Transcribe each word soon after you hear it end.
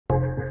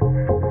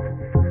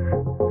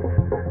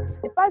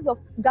price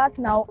of gas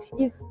now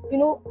is,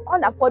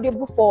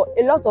 unaffordable for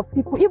a lot of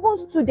people,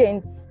 even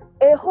students.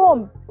 A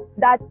home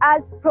that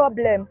has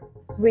problem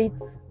with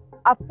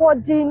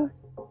affording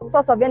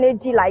source of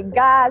energy like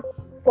gas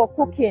for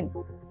cooking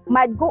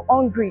might go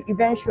hungry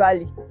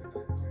eventually.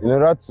 In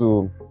order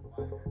to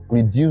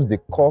reduce the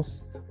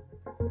cost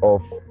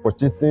of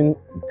purchasing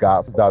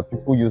gas that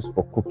people use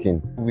for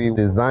cooking, we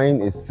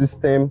design a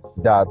system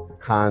that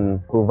can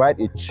provide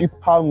a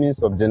cheaper means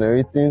of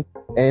generating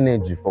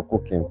energy for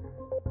cooking.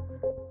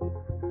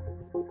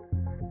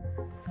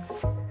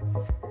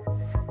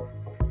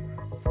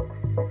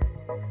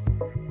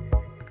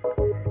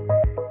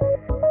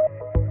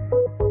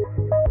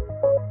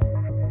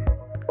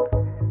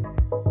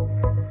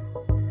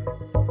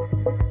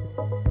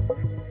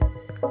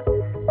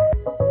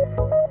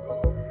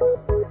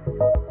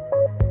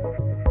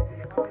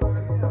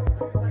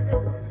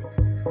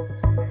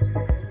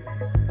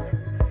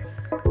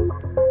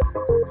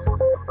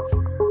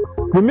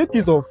 We make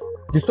use of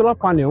the solar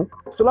panel,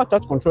 solar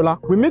charge controller.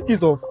 We make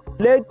use of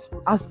lead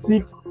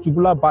acid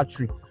tubular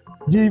battery.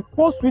 The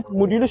pulse width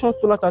modulation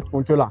solar charge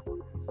controller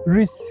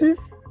receive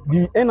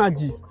the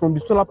energy from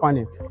the solar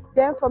panel.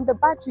 Then from the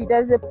battery,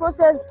 there's a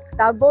process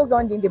that goes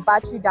on in the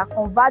battery that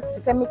converts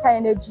the chemical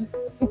energy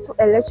into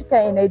electrical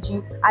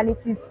energy, and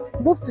it is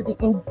moved to the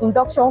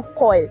induction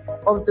coil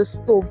of the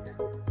stove.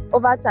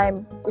 Over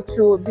time, it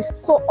will be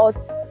so hot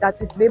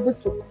that it will be able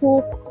to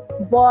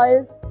cook,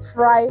 boil,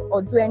 fry,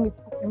 or do any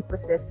cooking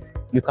process.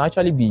 You can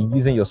actually be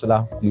using your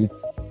solar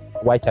plates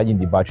while charging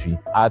the battery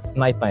at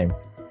night time.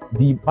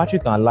 The battery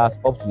can last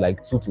up to like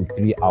 2 to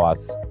 3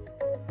 hours.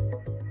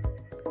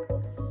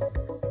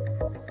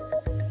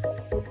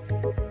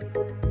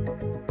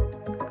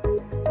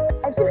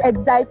 I feel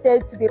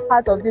excited to be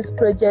part of this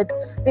project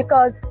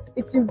because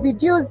it will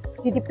reduce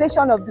the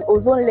depletion of the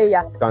ozone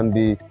layer. It can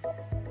be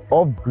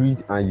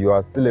off-grid and you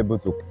are still able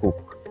to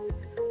cook.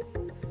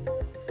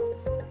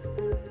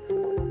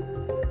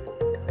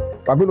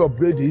 We're going to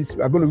upgrade this,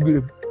 we're going to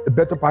give a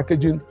better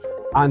packaging,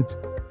 and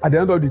at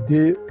the end of the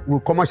day, we'll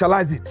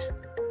commercialize it.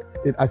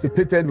 As a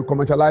patent, we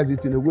commercialize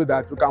it in a way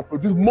that we can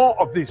produce more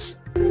of this.